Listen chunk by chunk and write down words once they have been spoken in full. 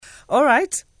All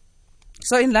right.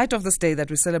 So in light of this day that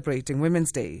we're celebrating, Women's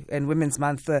Day and Women's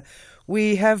Month,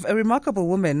 we have a remarkable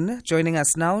woman joining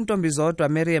us now. Ntombizodwa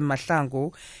Merriam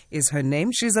Mahlangu is her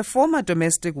name. She's a former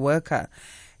domestic worker.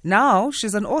 Now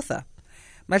she's an author.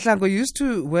 Mahlangu used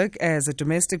to work as a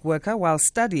domestic worker while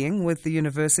studying with the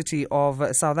University of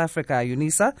South Africa,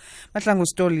 UNISA.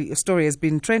 Mahlangu's story has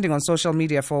been trending on social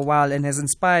media for a while and has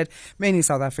inspired many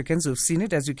South Africans who've seen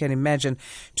it, as you can imagine,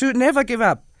 to never give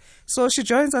up. So she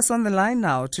joins us on the line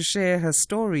now to share her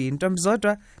story.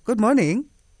 Ntombizodwa, good morning.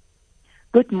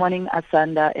 Good morning,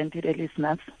 Asanda, and to the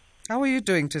listeners. How are you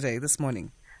doing today, this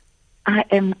morning? I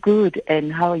am good,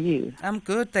 and how are you? I'm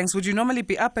good, thanks. Would you normally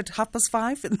be up at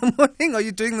 5:30 in the morning? Are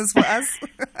you doing this for us?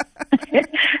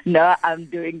 No, I'm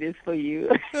doing this for you.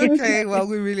 Okay, well,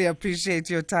 we really appreciate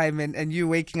your time and you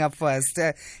waking up for us.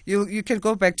 You can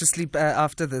go back to sleep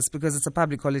after this because it's a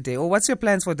public holiday. Or what's your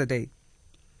plans for the day?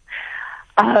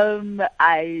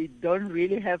 I don't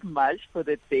really have much for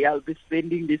the day. I'll be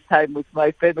spending this time with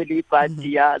my family, but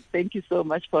yeah, thank you so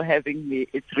much for having me.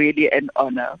 It's really an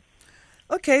honor.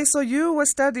 Okay, so you were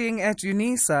studying at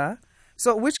UNISA.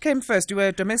 So which came first? You were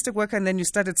a domestic worker and then you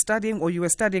started studying, or you were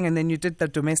studying and then you did the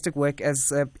domestic work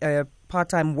as a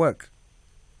part-time work?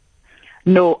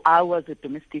 No, I was a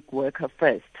domestic worker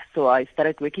first. So I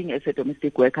started working as a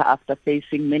domestic worker after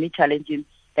facing many challenges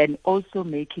and also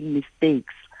making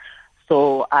mistakes.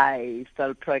 So I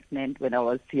fell pregnant when I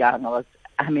was young. I was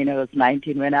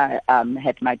 19 when I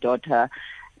had my daughter.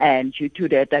 And due to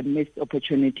that, I missed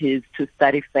opportunities to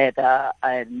study further.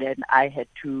 And then I had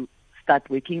to start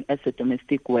working as a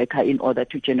domestic worker in order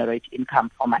to generate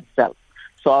income for myself.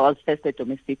 So I was first a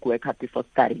domestic worker before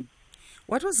studying.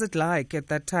 What was it like at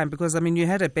that time? Because, you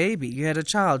had a baby, you had a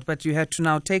child, but you had to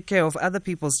now take care of other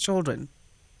people's children.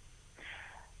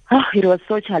 Oh, it was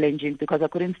so challenging because I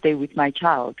couldn't stay with my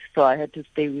child. So I had to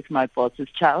stay with my boss's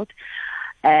child.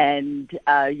 And,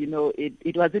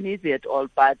 it wasn't easy at all,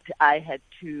 but I had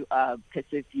to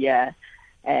persevere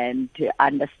and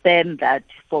understand that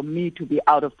for me to be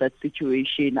out of that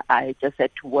situation, I just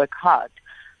had to work hard.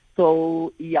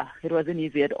 So, yeah, it wasn't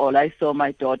easy at all. I saw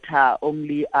my daughter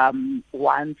only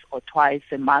once or twice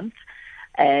a month.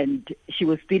 And she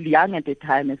was still young at the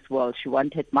time as well. She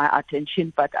wanted my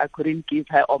attention, but I couldn't give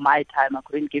her, or my time, I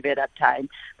couldn't give her that time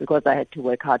because I had to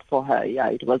work hard for her. Yeah,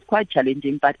 it was quite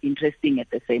challenging, but interesting at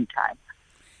the same time.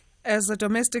 As a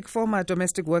former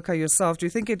domestic worker yourself, do you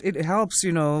think it helps,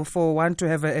 for one to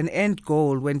have an end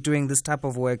goal when doing this type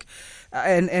of work?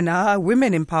 And are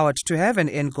women empowered to have an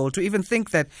end goal, to even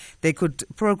think that they could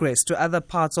progress to other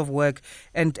parts of work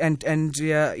and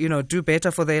do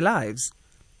better for their lives?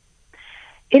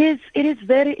 It is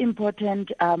very important,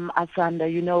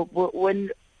 Asanda. When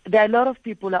there are a lot of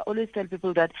people, I always tell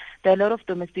people that there are a lot of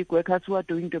domestic workers who are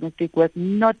doing domestic work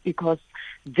not because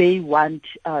they want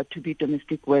to be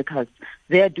domestic workers.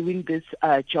 They are doing this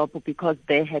job because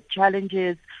they had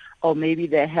challenges, or maybe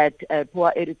they had a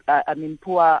poor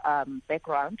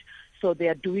background. So they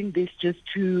are doing this just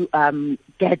to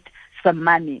get some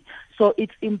money. So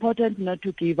it's important not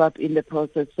to give up in the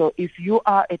process. So if you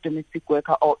are a domestic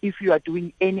worker or if you are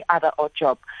doing any other odd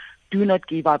job, do not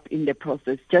give up in the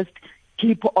process. Just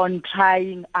keep on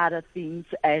trying other things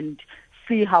and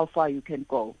see how far you can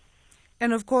go.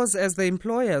 And of course, as the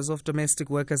employers of domestic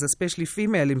workers, especially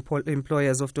female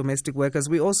employers of domestic workers,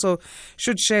 we also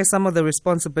should share some of the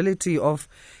responsibility of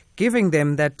giving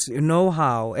them that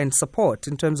know-how and support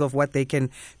in terms of what they can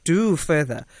do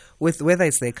further with whether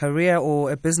it's their career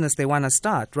or a business they want to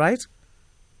start, right?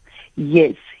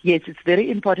 Yes, it's very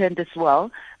important as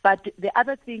well. But the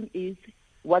other thing is,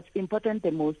 what's important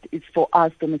the most is for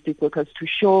us domestic workers to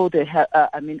show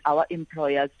our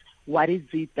employers what is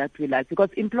it that we like, because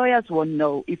employers won't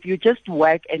know. If you just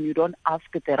work and you don't ask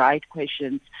the right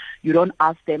questions, you don't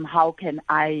ask them, how can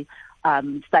I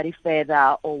study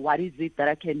further, or what is it that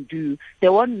I can do, they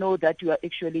won't know that you are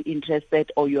actually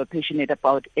interested or you are passionate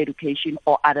about education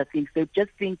or other things. They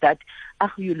just think that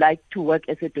you like to work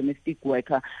as a domestic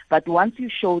worker. But once you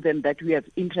show them that we have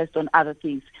interest on other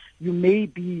things, you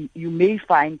may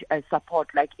find support.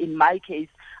 Like in my case,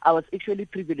 I was actually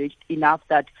privileged enough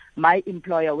that my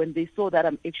employer, when they saw that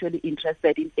I'm actually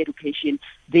interested in education,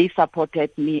 they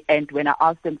supported me. And when I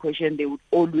asked them questions, they would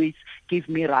always give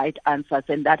me right answers,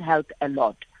 and that helped a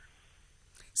lot.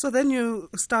 So then you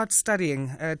start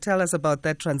studying. Tell us about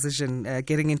that transition,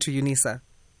 getting into UNISA.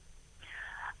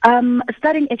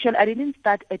 Actually, I didn't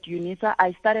start at UNISA.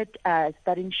 I started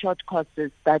studying short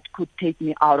courses that could take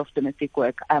me out of domestic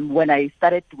work. When I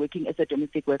started working as a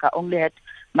domestic worker, I only had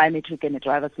my matric and a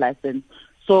driver's license.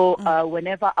 So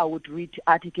whenever I would read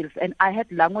articles, and I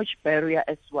had language barrier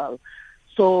as well.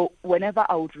 So whenever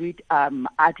I would read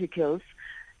articles,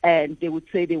 and they would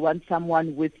say they want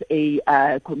someone with a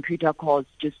computer course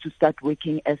just to start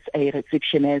working as a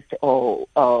receptionist or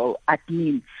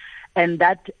admin. And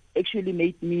that actually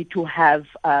made me to have,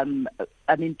 realize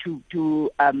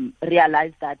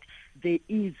that there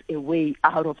is a way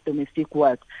out of domestic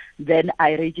work. Then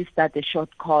I registered a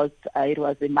short course. It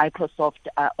was a Microsoft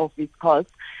Office course,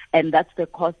 and that's the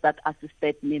course that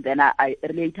assisted me. Then I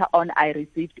later on I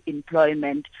received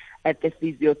employment at the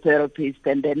physiotherapist,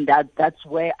 and then that's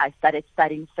where I started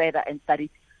studying further and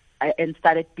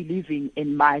started believing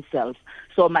in myself.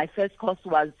 So my first course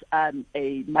was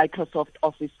a Microsoft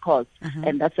Office course,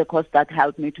 and that's a course that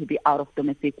helped me to be out of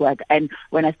domestic work. And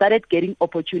when I started getting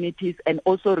opportunities and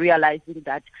also realizing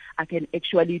that I can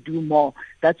actually do more,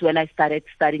 that's when I started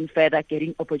studying further,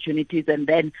 getting opportunities, and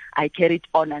then I carried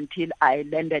on until I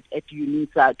landed at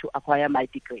UNISA to acquire my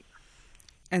degree.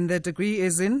 And the degree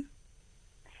is in?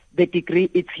 The degree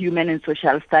is Human and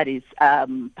Social Studies,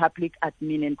 Public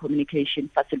Admin and Communication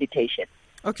Facilitation.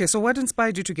 Okay, so what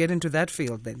inspired you to get into that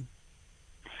field then?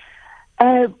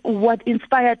 What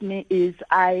inspired me is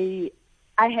I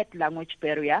had language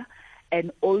barrier,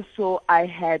 and also I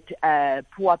had a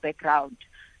poor background.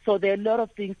 So there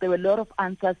were a lot of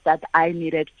answers that I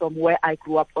needed from where I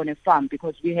grew up on a farm,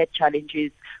 because we had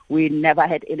challenges. We never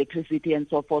had electricity and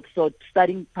so forth. So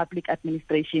studying public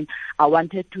administration, I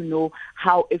wanted to know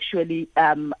how actually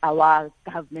our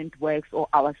government works or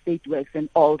our state works and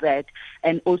all that.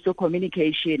 And also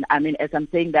communication. I mean, as I'm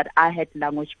saying that, I had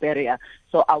language barrier.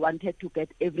 So I wanted to get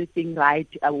everything right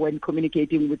when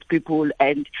communicating with people.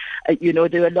 And,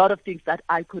 there were a lot of things that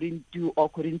I couldn't do or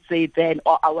couldn't say then,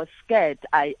 or I was scared.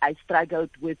 I struggled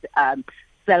with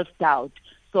self-doubt.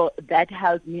 So that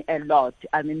helped me a lot.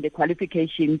 I mean, the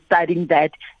qualification, studying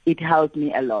that, it helped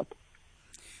me a lot.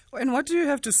 And what do you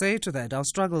have to say to that, our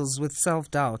struggles with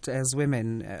self-doubt as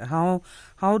women? How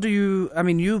do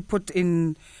you put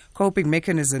in coping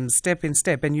mechanisms step in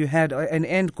step, and you had an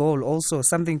end goal also,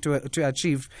 something to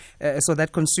achieve, so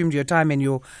that consumed your time and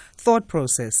your thought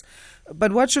process.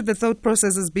 But what should the thought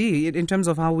processes be in terms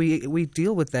of how we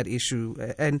deal with that issue?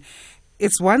 And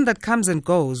it's one that comes and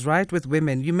goes, right, with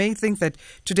women. You may think that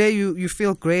today you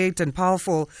feel great and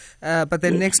powerful, but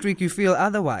then next week you feel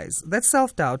otherwise. That's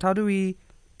self-doubt. How do we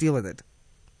deal with it?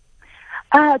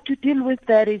 To deal with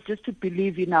that is just to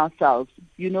believe in ourselves.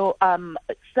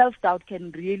 Self-doubt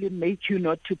can really make you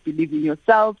not to believe in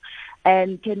yourself,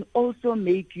 and can also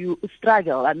make you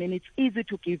struggle. I mean, it's easy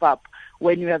to give up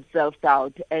when you have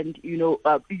self-doubt, and you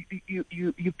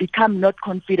become not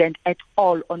confident at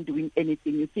all on doing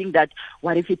anything. You think that,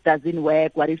 what if it doesn't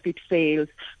work? What if it fails?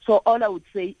 So all I would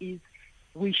say is,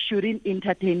 we shouldn't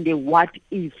entertain the what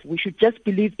if. We should just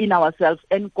believe in ourselves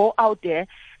and go out there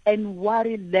and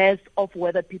worry less of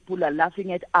whether people are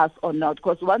laughing at us or not.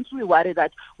 Because once we worry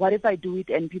that, what if I do it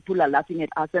and people are laughing at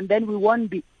us, and then we won't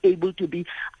be able to be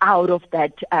out of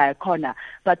that corner.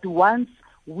 But once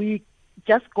we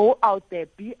just go out there,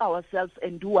 be ourselves,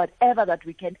 and do whatever that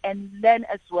we can, and learn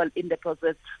as well in the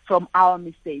process from our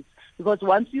mistakes. Because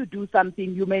once you do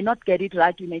something, you may not get it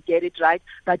right, you may get it right,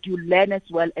 but you learn as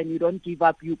well, and you don't give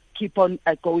up, you keep on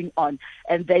going on,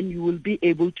 and then you will be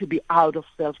able to be out of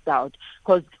self-doubt.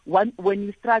 Because when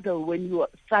you are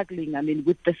struggling,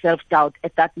 with the self-doubt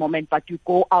at that moment, but you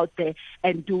go out there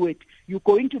and do it, you're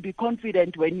going to be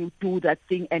confident when you do that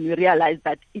thing, and you realize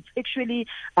that it's actually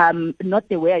not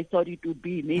the way I thought it would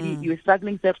be. Maybe you're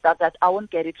struggling self-doubt that I won't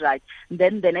get it right. And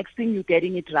then the next thing, you're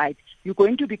getting it right. You're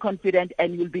going to be confident,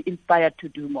 and you'll be inspired to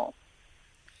do more.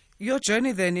 Your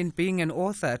journey then in being an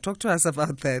author, talk to us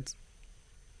about that.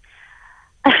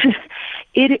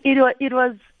 It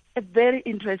was a very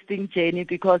interesting journey,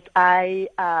 because I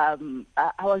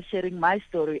was sharing my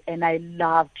story, and I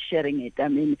loved sharing it. I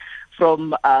mean,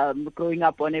 from growing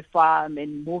up on a farm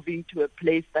and moving to a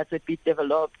place that's a bit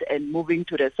developed, and moving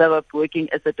to the suburb working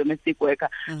as a domestic worker.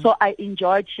 So I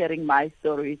enjoyed sharing my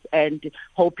stories and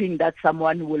hoping that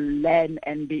someone will learn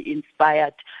and be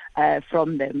inspired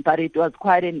from them. But it was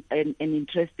quite an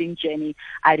interesting journey.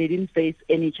 I didn't face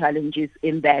any challenges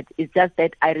in that. It's just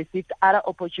that I received other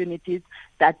opportunities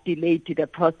that delayed the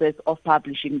process of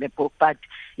publishing the book. But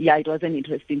yeah, it was an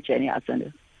interesting journey,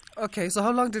 Asanda. Okay, so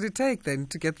how long did it take then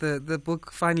to get the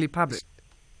book finally published?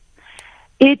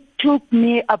 It took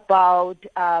me about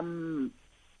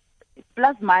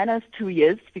plus minus 2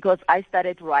 years, because I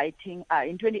started writing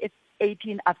in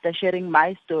 2018 after sharing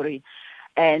my story.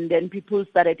 And then people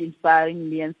started inspiring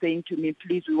me and saying to me,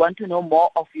 please, we want to know more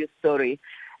of your story.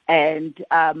 And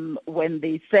when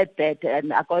they said that,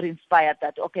 and I got inspired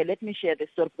that, okay, let me share the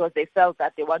story, because they felt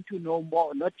that they want to know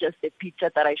more, not just the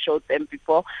picture that I showed them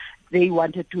before. they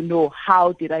wanted to know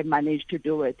how did I manage to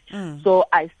do it. So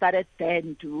I started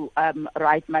then to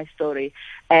write my story,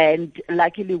 and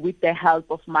luckily with the help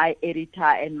of my editor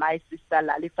and my sister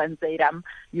Lali van Zeidam,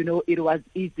 it was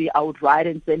easy. I would write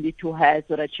and send it to her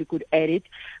so that she could edit.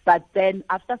 But then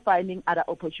after finding other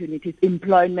opportunities,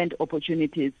 employment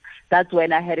opportunities, that's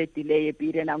when I had a delay a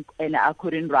bit and I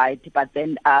couldn't write. But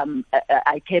then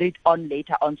I carried on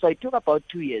later on. So it took about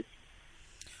 2 years.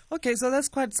 Okay, so that's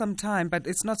quite some time, but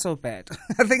it's not so bad.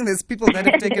 I think there's people that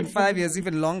have taken 5 years,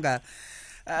 even longer.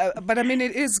 But I mean,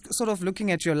 it is sort of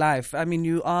looking at your life. I mean,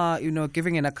 you are,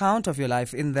 giving an account of your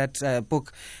life in that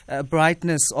book,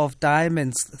 Brightness of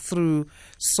Diamonds Through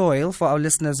Soil, for our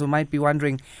listeners who might be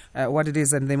wondering what it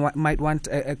is and they might want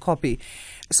a copy.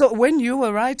 So when you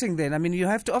were writing then, I mean, you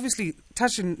have to obviously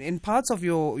touch in parts of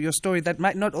your story that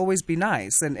might not always be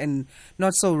nice and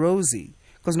not so rosy,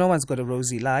 because no one's got a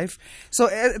rosy life. So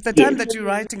at the time that you're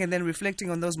writing and then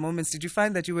reflecting on those moments, did you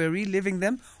find that you were reliving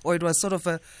them, or it was sort of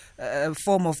a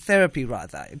form of therapy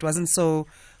rather? It wasn't so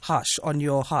harsh on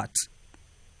your heart?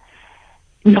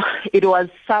 No, it was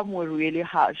somewhere really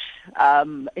harsh.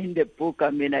 In the book, I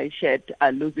mean, I shared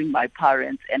losing my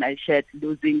parents, and I shared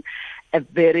losing a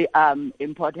very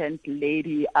important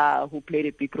lady who played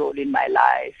a big role in my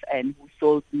life and who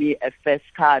sold me a first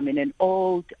car. I mean, an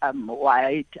old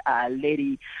white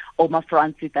lady, Oma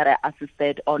Francis, that I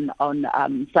assisted on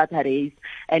Saturdays.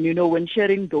 And, when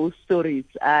sharing those stories,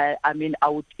 I mean, I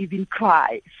would even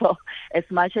cry. So as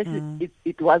much as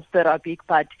it was therapeutic,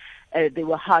 but there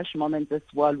were harsh moments as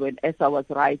well as I was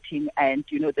writing, and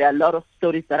there are a lot of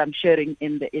stories that I'm sharing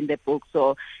in the book.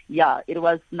 So yeah, it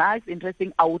was nice,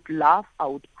 interesting. I would laugh, I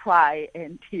would cry,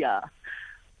 and yeah.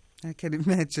 I can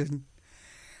imagine.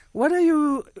 What are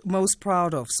you most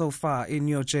proud of so far in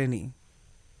your journey?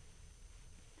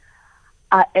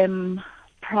 I am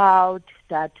proud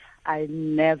that I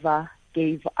never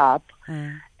gave up.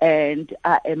 And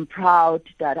I am proud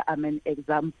that I'm an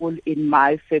example in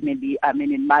my family. I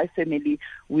mean, in my family,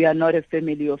 we are not a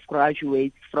family of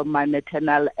graduates. From my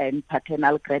maternal and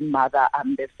paternal grandmother,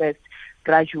 I'm the first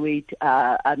graduate,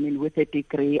 with a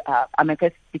degree. I'm a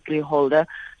first degree holder.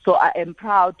 So I am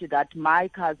proud that my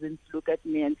cousins look at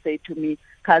me and say to me,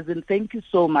 cousin, thank you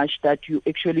so much that you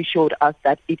actually showed us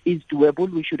that it is doable.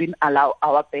 We shouldn't allow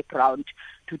our background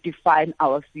to define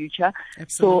our future.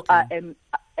 Absolutely. So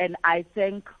and I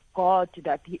thank God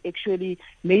that He actually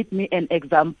made me an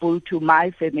example to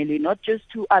my family, not just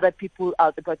to other people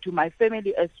out there, but to my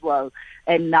family as well.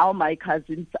 And now my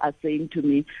cousins are saying to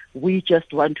me, we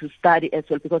just want to study as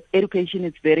well, because education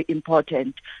is very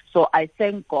important. So I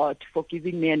thank God for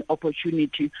giving me an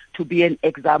opportunity to be an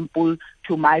example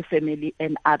to my family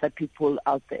and other people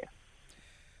out there.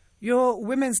 Your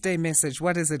Women's Day message,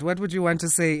 what is it? What would you want to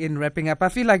say in wrapping up? I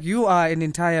feel like you are an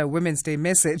entire Women's Day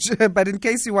message, but in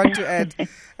case you want to add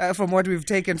from what we've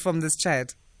taken from this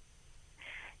chat.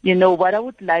 What I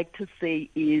would like to say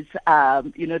is,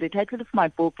 the title of my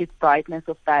book is Brightness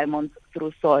of Diamonds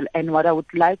Through Soil. And what I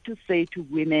would like to say to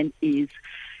women is,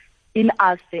 in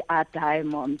us there are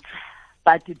diamonds,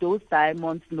 but those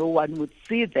diamonds, no one would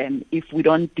see them if we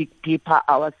don't dig deeper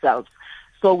ourselves.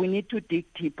 So we need to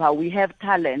dig deeper. We have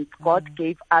talent. God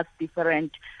gave us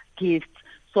different gifts.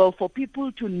 So for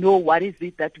people to know what is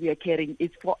it that we are carrying,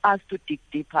 it's for us to dig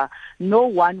deeper. No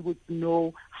one would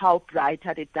know how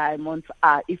brighter the diamonds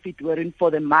are if it weren't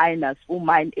for the miners who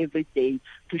mine every day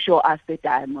to show us the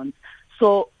diamonds.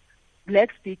 So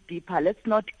let's dig deeper. Let's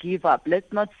not give up.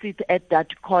 Let's not sit at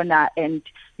that corner and,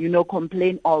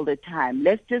 complain all the time.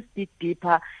 Let's just dig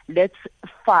deeper. Let's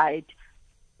fight.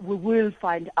 We will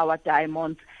find our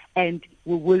diamonds, and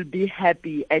we will be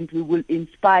happy, and we will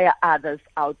inspire others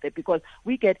out there, because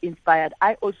we get inspired.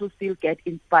 I also still get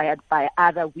inspired by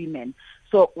other women.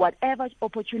 So whatever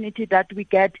opportunity that we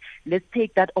get, let's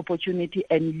take that opportunity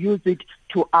and use it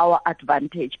to our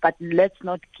advantage. But let's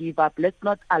not give up. Let's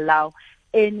not allow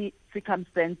any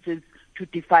circumstances to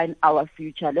define our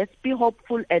future. Let's be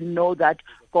hopeful and know that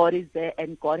God is there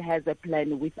and God has a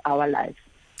plan with our lives.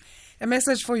 A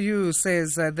message for you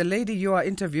says, the lady you are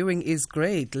interviewing is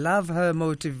great. Love her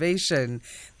motivation.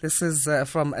 This is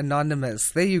from Anonymous.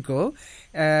 There you go.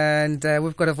 And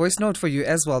we've got a voice note for you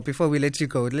as well before we let you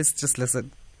go. Let's just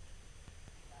listen.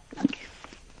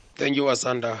 Thank you,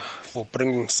 Asanda, for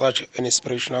bringing such an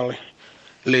inspirational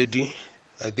lady.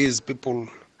 These people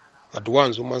are the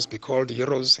ones who must be called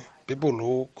heroes. People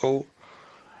who go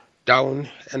down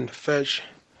and fetch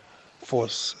for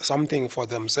something for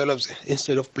themselves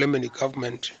instead of blaming the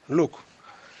government. Look,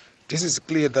 this is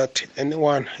clear that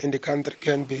anyone in the country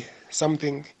can be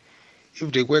something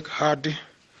if they work hard.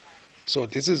 So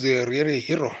this is a really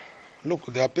hero. Look,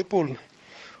 there are people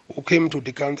who came to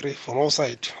the country from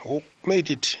outside, who made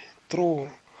it through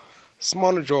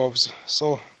small jobs.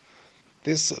 So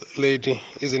this lady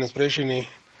is an inspiration,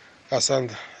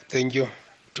 Asanda. Thank you,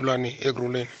 Tulani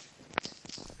Egrulen.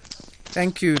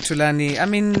 Thank you, Tulani. I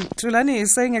mean, Tulani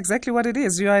is saying exactly what it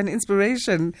is. You are an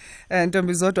inspiration. And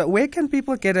Ntombizodwa, where can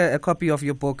people get a copy of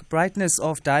your book, Brightness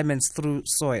of Diamonds Through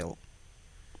Soil?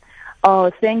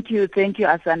 Oh, thank you,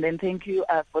 Asand, and thank you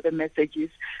for the messages.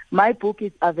 My book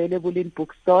is available in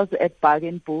bookstores at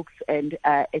Bargain Books and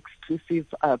exclusive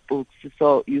books.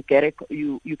 So you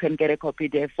can get a copy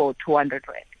there for 200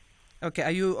 rand. Okay,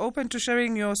 are you open to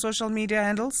sharing your social media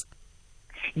handles?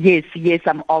 Yes,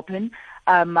 I'm open.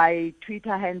 My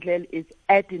Twitter handle is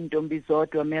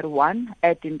 @Ntombizodwa Merriam,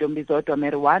 @Ntombizodwa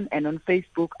Merriam, and on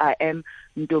Facebook I am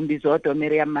Ntombizodwa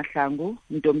Merriam Mahlangu,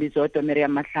 Ntombizodwa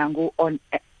Merriam Mahlangu.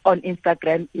 On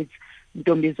Instagram it's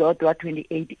Ntombizodwa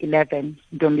 2811,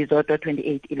 Ntombizodwa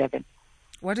 2811.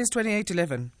 What is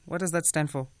 2811? What does that stand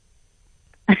for?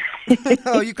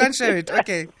 Oh, you can't share it.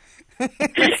 Okay.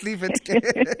 Let's leave it.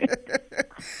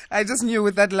 I just knew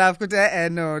with that laugh,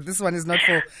 no, this one is not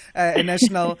for a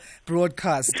national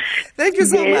broadcast. Thank you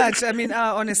so much. I mean,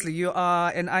 honestly, you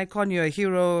are an icon, you're a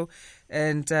hero,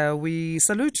 and we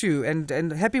salute you, and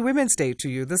happy Women's Day to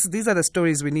you. These are the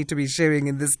stories we need to be sharing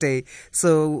in this day.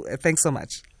 So thanks so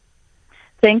much.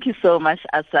 Thank you so much,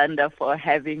 Asanda, for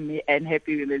having me, and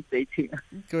happy Women's Day to you.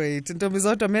 Great.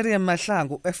 Ntombizodwa Merriam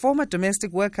Mahlangu, a former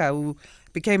domestic worker who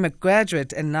became a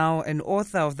graduate and now an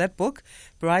author of that book,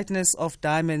 Brightness of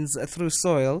Diamonds Through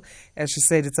Soil. As she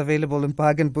said, it's available in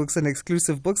Bargain Books and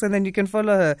exclusive books. And then you can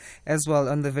follow her as well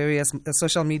on the various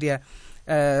social media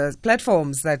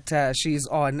platforms that she's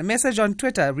on. A message on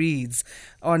Twitter reads,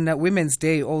 on Women's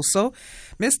Day also,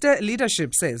 Mr.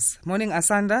 Leadership says, Morning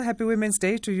Asanda, happy Women's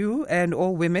Day to you and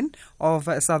all women of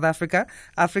South Africa,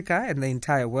 and the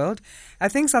entire world. I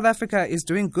think South Africa is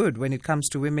doing good when it comes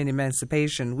to women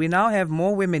emancipation. We now have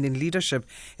more women in leadership,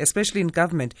 especially in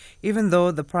government, even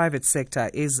though the private sector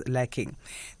is lacking.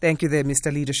 Thank you there,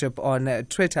 Mr. Leadership, on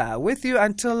Twitter. With you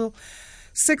until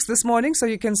 6 this morning, so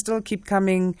you can still keep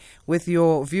coming with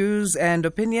your views and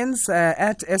opinions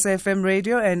at SAFM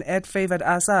Radio and at Favored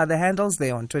Asa, the handles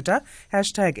there on Twitter,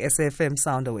 #SAFM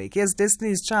Sound Awake. Here's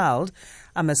Destiny's Child,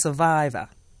 I'm a Survivor.